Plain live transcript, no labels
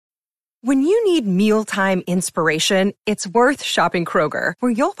When you need mealtime inspiration, it's worth shopping Kroger,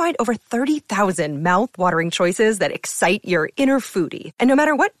 where you'll find over 30,000 mouth-watering choices that excite your inner foodie. And no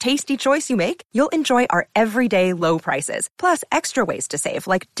matter what tasty choice you make, you'll enjoy our everyday low prices, plus extra ways to save,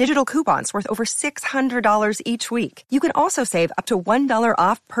 like digital coupons worth over $600 each week. You can also save up to $1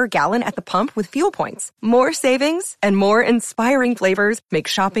 off per gallon at the pump with fuel points. More savings and more inspiring flavors make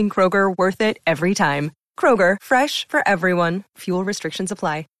shopping Kroger worth it every time. Kroger, fresh for everyone. Fuel restrictions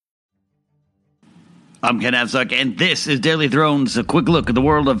apply. I'm Ken Avzuk, and this is Daily Thrones, a quick look at the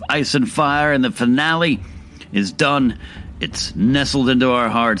world of Ice and Fire, and the finale is done. It's nestled into our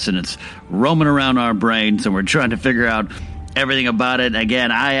hearts, and it's roaming around our brains, and we're trying to figure out everything about it.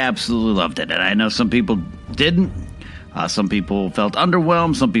 Again, I absolutely loved it, and I know some people didn't. Some people felt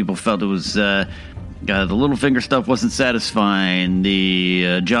underwhelmed. Some people felt it was... the Littlefinger stuff wasn't satisfying.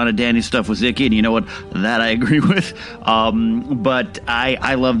 The John and Danny stuff was icky, and you know what? That I agree with. But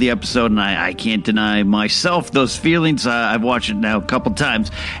I love the episode, and I can't deny myself those feelings. I've watched it now a couple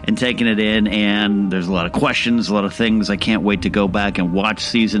times and taken it in, and there's a lot of questions, a lot of things. I can't wait to go back and watch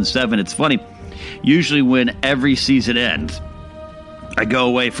Season 7. It's funny. Usually when every season ends, I go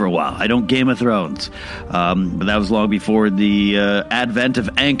away for a while. I don't Game of Thrones. But that was long before the advent of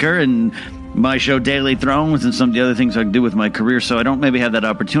Anchor and my show Daily Thrones and some of the other things I do with my career, so I don't maybe have that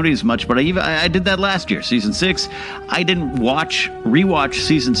opportunity as much, but I did that last year, Season 6. I didn't rewatch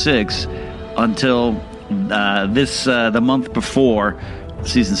Season 6 until the month before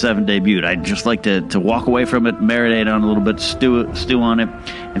Season 7 debuted. I'd just like to walk away from it, marinate on a little bit, stew on it,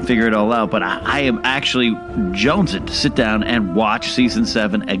 and figure it all out, but I am actually jonesing to sit down and watch Season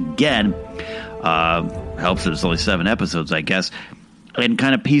 7 again. Helps that it's only 7 episodes, I guess, and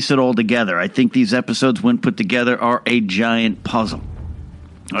kind of piece it all together. I think these episodes, when put together, are a giant puzzle.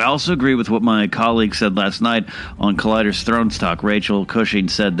 I also agree with what my colleague said last night on Collider's Thrones Talk. Rachel Cushing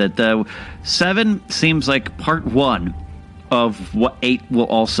said that 7 seems like part 1 of what 8 will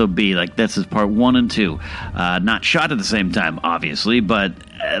also be. Like, this is part 1 and 2. Not shot at the same time, obviously, but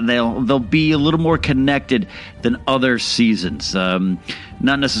they'll be a little more connected than other seasons.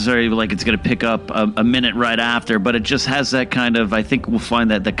 Not necessarily like it's going to pick up a minute right after, but it just has that kind of, I think we'll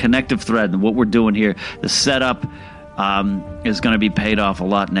find that the connective thread and what we're doing here, the setup is going to be paid off a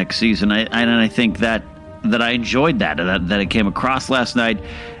lot next season. And I think that I enjoyed that it came across last night.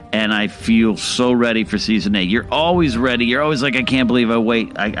 And I feel so ready for Season 8. You're always ready. You're always like, I can't believe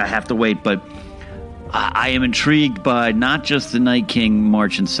I have to wait. But I am intrigued by not just the Night King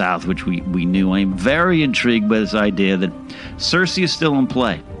marching south, which we knew. I am very intrigued by this idea that Cersei is still in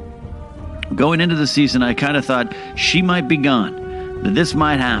play. Going into the season, I kind of thought she might be gone, that this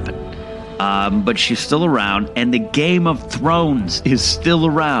might happen. But she's still around, and the Game of Thrones is still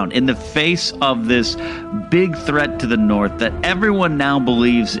around in the face of this big threat to the north that everyone now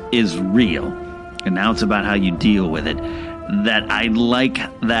believes is real. And now it's about how you deal with it. That I like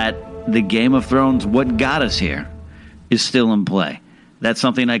that the Game of Thrones, what got us here, is still in play. That's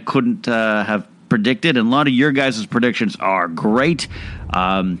something I couldn't have predicted, and a lot of your guys' predictions are great.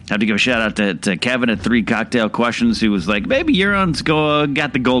 Have to give a shout out to Kevin at 3 Cocktail Questions, who was like, maybe Euron's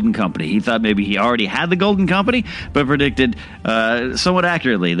got the Golden Company. He thought maybe he already had the Golden Company, but predicted somewhat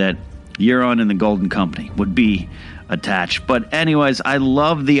accurately that Euron and the Golden Company would be attached. But anyways, I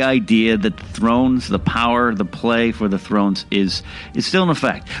love the idea that the thrones, the power, the play for the thrones is still in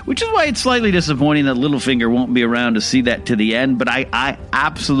effect, which is why it's slightly disappointing that Littlefinger won't be around to see that to the end. But I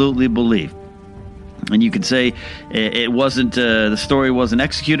absolutely believe, and you could say it wasn't, the story wasn't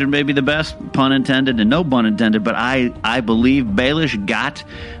executed maybe the best, pun intended and no pun intended, but I believe Baelish got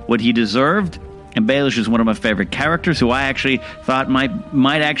what he deserved. And Baelish is one of my favorite characters, who I actually thought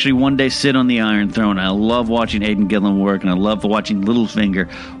might actually one day sit on the Iron Throne. I love watching Aidan Gillen work, and I love watching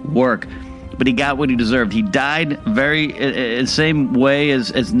Littlefinger work. But he got what he deserved. He died very same way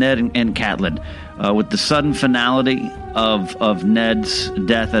as Ned and Catelyn, with the sudden finality of Ned's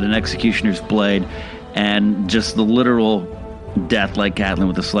death at an executioner's blade, and just the literal death like Catelyn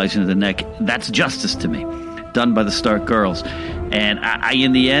with the slicing of the neck. That's justice to me, done by the Stark girls. And I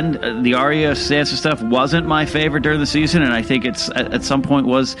in the end, the Arya Sansa stuff wasn't my favorite during the season, and I think it's at some point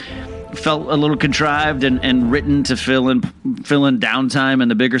felt a little contrived and written to fill in downtime in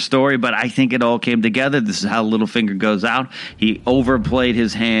the bigger story, but I think it all came together. This is how Littlefinger goes out. He overplayed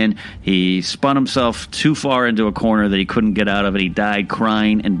his hand. He spun himself too far into a corner that he couldn't get out of it. He died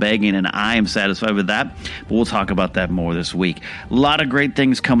crying and begging, and I am satisfied with that. But we'll talk about that more this week. A lot of great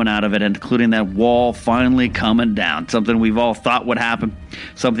things coming out of it, including that wall finally coming down. Something we've all thought would happen.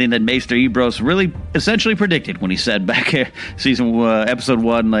 Something that Maester Ebros really essentially predicted when he said back here, episode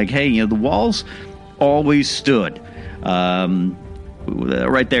 1, like, hey, the walls always stood.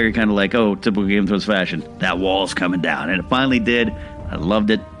 right there, you're kind of like, oh, typical Game of Thrones fashion. That wall's coming down. And it finally did. I loved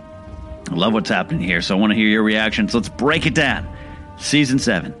it. I love what's happening here. So I want to hear your reactions. Let's break it down. Season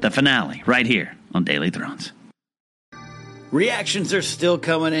 7, the finale, right here on Daily Thrones. Reactions are still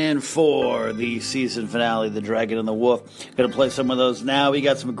coming in for the season finale, The Dragon and the Wolf. Going to play some of those now. We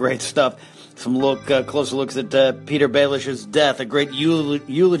got some great stuff. Some closer looks at Peter Baelish's death. A great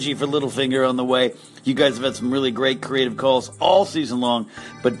eulogy for Littlefinger on the way. You guys have had some really great creative calls all season long,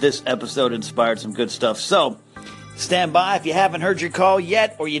 but this episode inspired some good stuff. So, stand by. If you haven't heard your call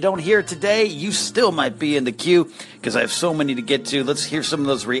yet, or you don't hear it today, you still might be in the queue, because I have so many to get to. Let's hear some of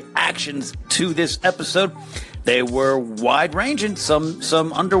those reactions to this episode. They were wide-ranging, some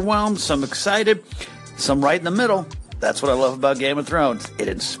underwhelmed, some excited, some right in the middle. That's what I love about Game of Thrones. It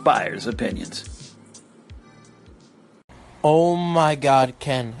inspires opinions. Oh my God,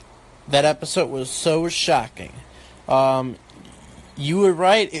 Ken. That episode was so shocking. You were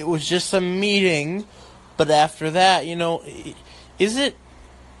right, it was just a meeting, but after that,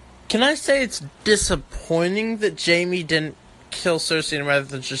 can I say it's disappointing that Jaime didn't kill Cersei and rather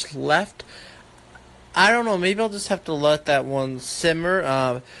than just left? I don't know, maybe I'll just have to let that one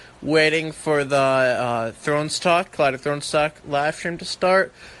simmer, waiting for the Collider Thrones Talk live stream to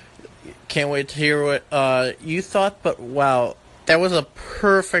start. Can't wait to hear what you thought, but wow, that was a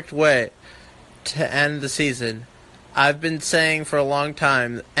perfect way to end the season. I've been saying for a long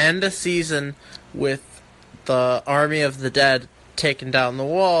time, end a season with the army of the dead taking down the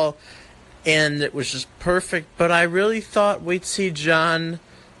wall, and it was just perfect, but I really thought we'd see Jon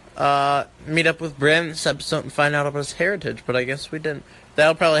meet up with Bran this episode and find out about his heritage, but I guess we didn't.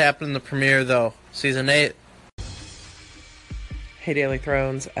 That'll probably happen in the premiere, though. Season 8. Hey, Daily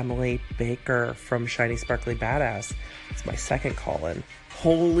Thrones. Emily Baker from Shiny Sparkly Badass. It's my second call-in.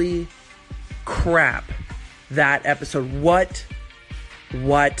 Holy crap. That episode. What?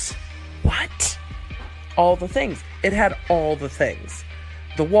 All the things. It had all the things.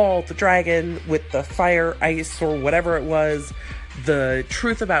 The wall, the dragon, with the fire, ice, or whatever it was. The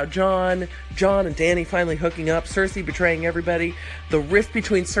truth about Jon and Dany finally hooking up, Cersei betraying everybody, the rift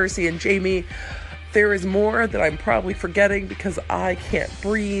between Cersei and Jaime. There is more that I'm probably forgetting because I can't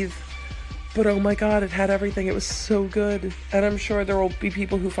breathe. But oh my God, it had everything. It was so good. And I'm sure there will be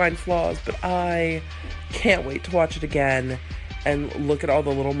people who find flaws, but I can't wait to watch it again and look at all the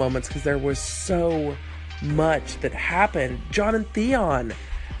little moments because there was so much that happened. Jon and Theon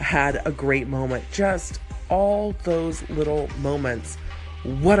had a great moment. Just all those little moments.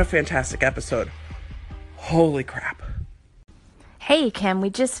 What a fantastic episode. Holy crap. Hey, Kim, we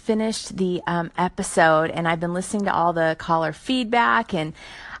just finished the episode, and I've been listening to all the caller feedback, and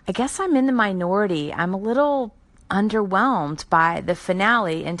I guess I'm in the minority. I'm a little underwhelmed by the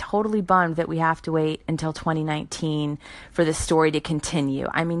finale and totally bummed that we have to wait until 2019 for the story to continue.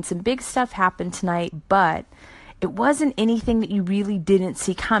 I mean, some big stuff happened tonight, but it wasn't anything that you really didn't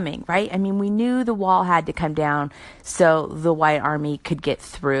see coming, right? I mean, we knew the wall had to come down so the White Army could get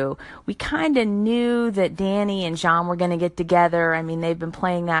through. We kind of knew that Dany and Jon were going to get together. I mean, they've been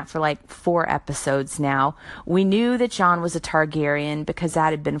playing that for like 4 episodes now. We knew that Jon was a Targaryen because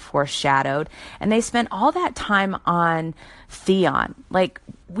that had been foreshadowed. And they spent all that time on Theon. Like,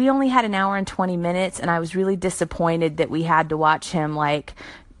 we only had an hour and 20 minutes, and I was really disappointed that we had to watch him,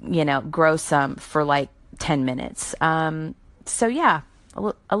 grow some for 10 minutes. So yeah,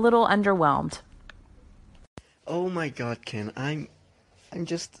 a little underwhelmed. Oh my God, Ken, I'm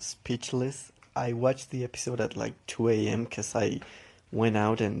just speechless. I watched the episode at 2 a.m. because I went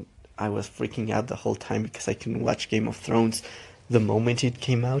out and I was freaking out the whole time because I couldn't watch Game of Thrones the moment it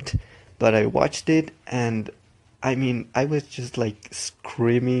came out. But I watched it and I was just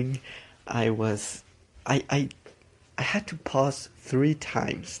screaming. I had to pause 3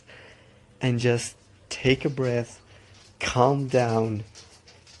 times and just take a breath, calm down.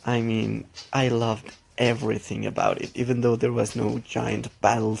 I loved everything about it, even though there was no giant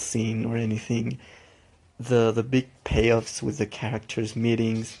battle scene or anything. The big payoffs with the characters'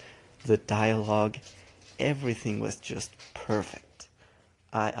 meetings, the dialogue, everything was just perfect.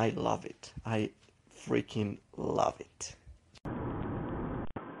 I love it. I freaking love it.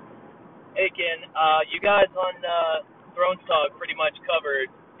 Hey Ken, you guys on Thrones Talk pretty much covered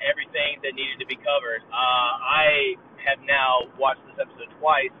everything that needed to be covered. I have now watched this episode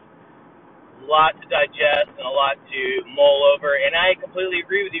twice. A lot to digest and a lot to mull over, and I completely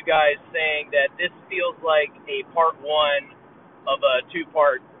agree with you guys saying that this feels like a part 1 of a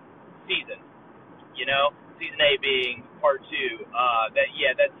 2-part season. Season A being part 2.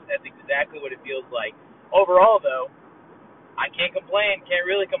 That's exactly what it feels like. Overall, though, I can't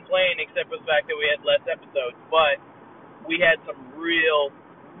really complain except for the fact that we had less episodes, but we had some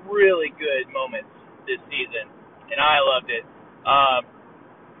really good moments this season, and I loved it.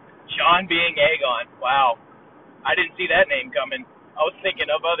 Jon being Aegon, wow. I didn't see that name coming. I was thinking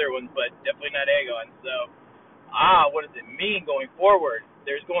of other ones, but definitely not Aegon. So, what does it mean going forward?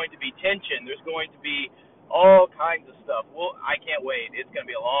 There's going to be tension. There's going to be all kinds of stuff. Well, I can't wait. It's going to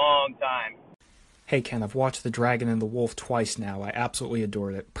be a long time. Hey Ken, I've watched The Dragon and the Wolf twice now. I absolutely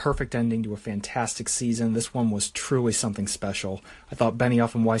adored it. Perfect ending to a fantastic season. This one was truly something special. I thought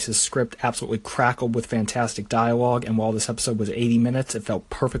Benioff and Weiss's script absolutely crackled with fantastic dialogue, and while this episode was 80 minutes, it felt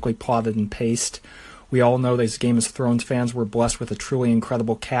perfectly plotted and paced. We all know that as Game of Thrones fans were blessed with a truly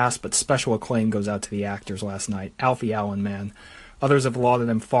incredible cast, but special acclaim goes out to the actors last night. Alfie Allen, man. Others have lauded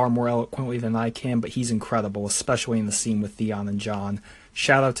him far more eloquently than I can, but he's incredible, especially in the scene with Theon and Jon.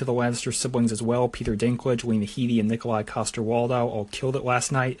 Shout out to the Lannister siblings as well. Peter Dinklage, Lena Headey, and Nikolai Coster-Waldau all killed it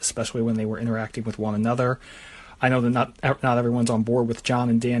last night, especially when they were interacting with one another. I know that not everyone's on board with Jon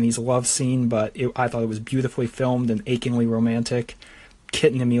and Dany's love scene, but I thought it was beautifully filmed and achingly romantic.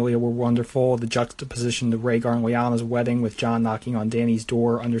 Kit and Emilia were wonderful. The juxtaposition to Rhaegar and Lyanna's wedding with Jon knocking on Dany's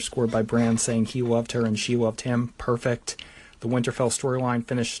door, underscored by Bran saying he loved her and she loved him, perfect. The Winterfell storyline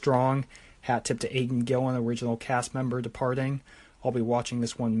finished strong. Hat tip to Aidan Gillen, original cast member, departing. I'll be watching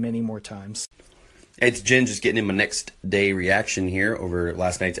this one many more times. It's Jen just getting in my next day reaction here over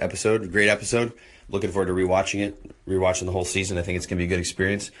last night's episode. Great episode. Looking forward to rewatching it, rewatching the whole season. I think it's going to be a good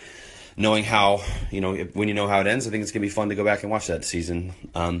experience. Knowing how, when you know how it ends, I think it's going to be fun to go back and watch that season.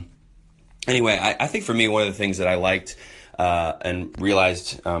 Anyway, I think for me, one of the things that I liked and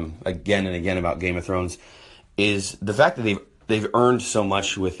realized again and again about Game of Thrones is the fact that they've earned so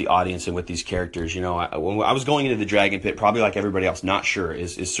much with the audience and with these characters. When I was going into the Dragon Pit, probably like everybody else, not sure.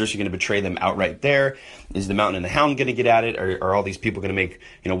 Is Cersei going to betray them outright there? Is the Mountain and the Hound going to get at it? Or are all these people going to make,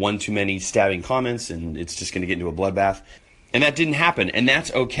 one too many stabbing comments and it's just going to get into a bloodbath? And that didn't happen, and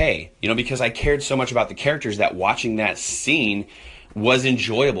that's okay, because I cared so much about the characters that watching that scene was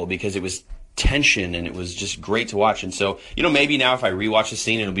enjoyable because it was tension and it was just great to watch. And so, maybe now if I rewatch the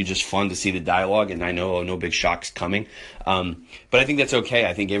scene, it'll be just fun to see the dialogue, and I know no big shocks coming. But I think that's okay.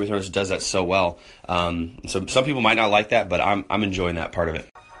 I think Game of Thrones does that so well. So some people might not like that, but I'm enjoying that part of it.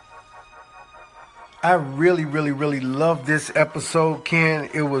 I really, really, really loved this episode,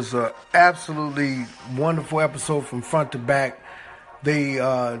 Ken. It was an absolutely wonderful episode from front to back. They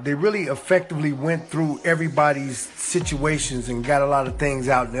really effectively went through everybody's situations and got a lot of things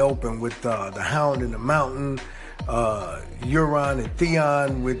out in the open with the Hound and the Mountain, Euron and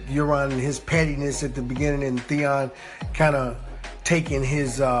Theon, with Euron and his pettiness at the beginning and Theon kind of taking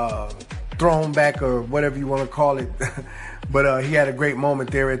his throne back or whatever you want to call it. But he had a great moment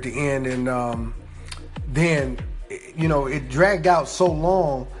there at the end, and then, it dragged out so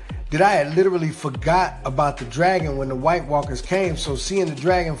long that I had literally forgot about the dragon when the White Walkers came. So seeing the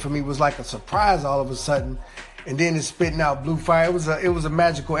dragon for me was like a surprise all of a sudden. And then it's spitting out blue fire. It was a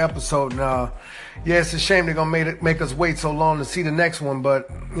magical episode. And it's a shame they're going to make us wait so long to see the next one. But,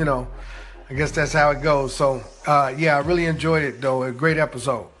 I guess that's how it goes. So, I really enjoyed it, though. A great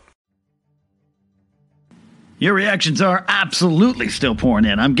episode. Your reactions are absolutely still pouring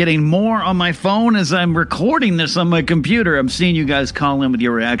in. I'm getting more on my phone as I'm recording this on my computer. I'm seeing you guys call in with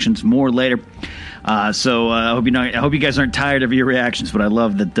your reactions more later. So I hope you guys aren't tired of your reactions, but I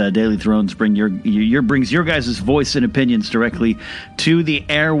love that Daily Thrones brings your guys' voice and opinions directly to the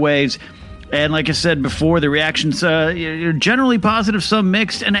airwaves. And like I said before, the reactions are generally positive, some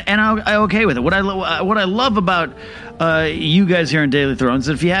mixed, and I'm okay with it. What I love about you guys here in Daily Thrones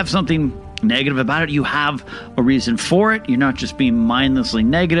is if you have something negative about it, you have a reason for it. You're not just being mindlessly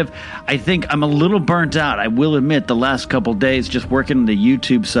negative. I think I'm a little burnt out, I will admit, the last couple days just working the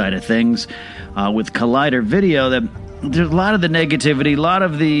YouTube side of things with Collider Video, that there's a lot of the negativity, a lot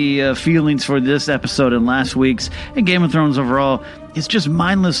of the feelings for this episode and last week's and Game of Thrones overall. It's just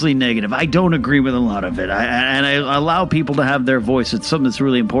mindlessly negative. I don't agree with a lot of it. I allow people to have their voice. It's something that's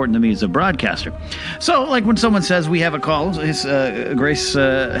really important to me as a broadcaster. So, like when someone says we have a call, it's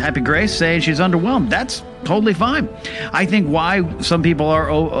Happy Grace saying she's underwhelmed. That's totally fine. I think why some people are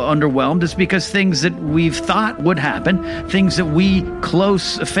underwhelmed is because things that we've thought would happen, things that we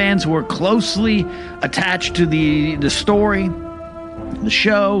fans who are closely attached to the story, the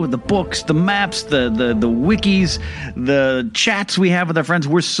show, the books, the maps, the wikis, the chats we have with our friends,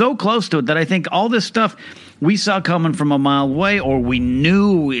 we're so close to it that I think all this stuff we saw coming from a mile away, or we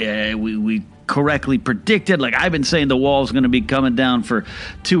knew, we correctly predicted. Like I've been saying the wall's going to be coming down for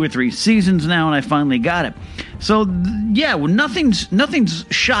 2 or 3 seasons now, and I finally got it. So nothing's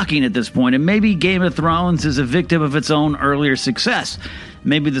shocking at this point, and maybe Game of Thrones is a victim of its own earlier success.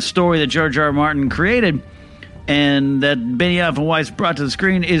 Maybe the story that George R. R. Martin created and that Benioff and Weiss brought to the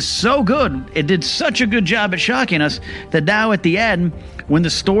screen is so good. It did such a good job at shocking us that now at the end, when the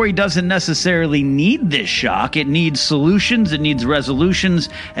story doesn't necessarily need this shock, it needs solutions, it needs resolutions,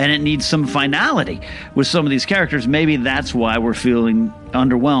 and it needs some finality with some of these characters. Maybe that's why we're feeling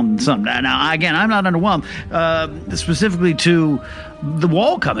underwhelmed in some. Now, again, I'm not underwhelmed specifically to the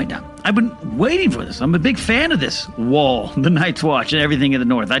Wall coming down. I've been waiting for this. I'm a big fan of this Wall, the Night's Watch, and everything in the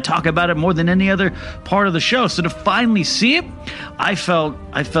North. I talk about it more than any other part of the show. So to finally see it, I felt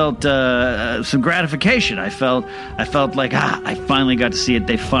some gratification. I felt like I finally got to see it.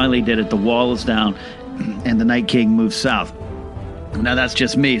 They finally did it. The Wall is down, and the Night King moves south. Now that's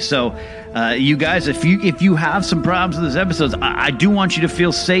just me. So you guys, if you have some problems with this episode, I do want you to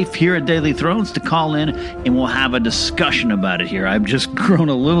feel safe here at Daily Thrones to call in, and we'll have a discussion about it here. I've just grown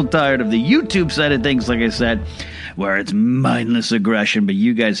a little tired of the YouTube side of things, like I said, where it's mindless aggression. But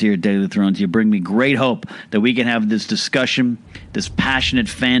you guys here at Daily Thrones, you bring me great hope that we can have this discussion, this passionate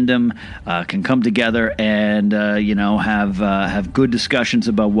fandom can come together and have good discussions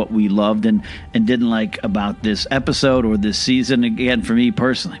about what we loved and didn't like about this episode or this season. Again, for me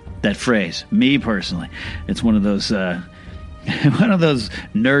personally, that phrase, me personally, it's one of those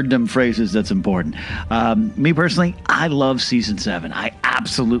nerddom phrases that's important. Me personally, I love season 7. I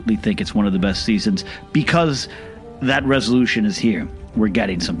absolutely think it's one of the best seasons because that resolution is here. We're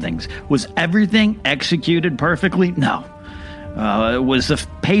getting some things. Was everything executed perfectly? No. Was the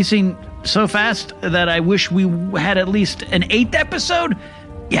pacing so fast that I wish we had at least an 8th episode?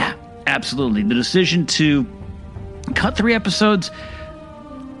 Yeah, absolutely. The decision to cut 3 episodes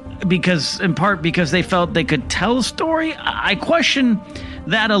in part because they felt they could tell a story, I question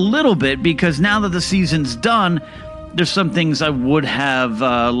that a little bit, because now that the season's done, there's some things I would have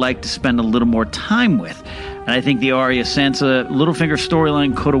liked to spend a little more time with. And I think the Arya Sansa Littlefinger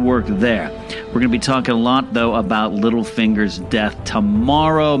storyline could have worked there. We're going to be talking a lot, though, about Littlefinger's death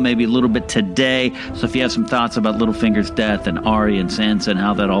tomorrow, maybe a little bit today. So if you have some thoughts about Littlefinger's death and Arya and Sansa and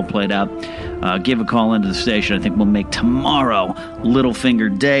how that all played out, give a call into the station. I think we'll make tomorrow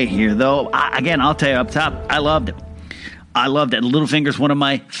Littlefinger Day here, though. I'll tell you up top, I loved it. I loved it. Littlefinger's one of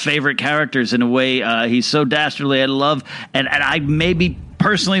my favorite characters in a way. He's so dastardly. I love, and I maybe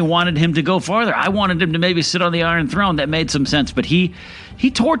personally wanted him to go farther. I wanted him to maybe sit on the Iron Throne. That made some sense. But he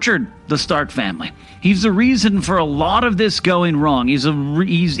tortured the Stark family. He's the reason for a lot of this going wrong. He's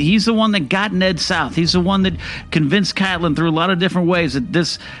the one that got Ned south. He's the one that convinced Catelyn through a lot of different ways that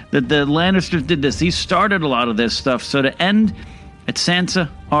the Lannisters did this. He started a lot of this stuff. So to end at Sansa,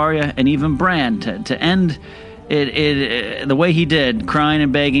 Arya, and even Bran, to end it the way he did, crying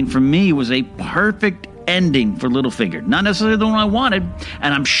and begging, for me was a perfect ending for Littlefinger. Not necessarily the one I wanted,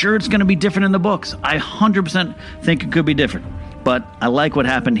 and I'm sure it's going to be different in the books. I 100% think it could be different. But I like what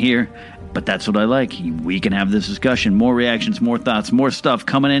happened here, but that's what I like. We can have this discussion, more reactions, more thoughts, more stuff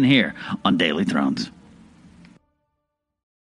coming in here on Daily Thrones.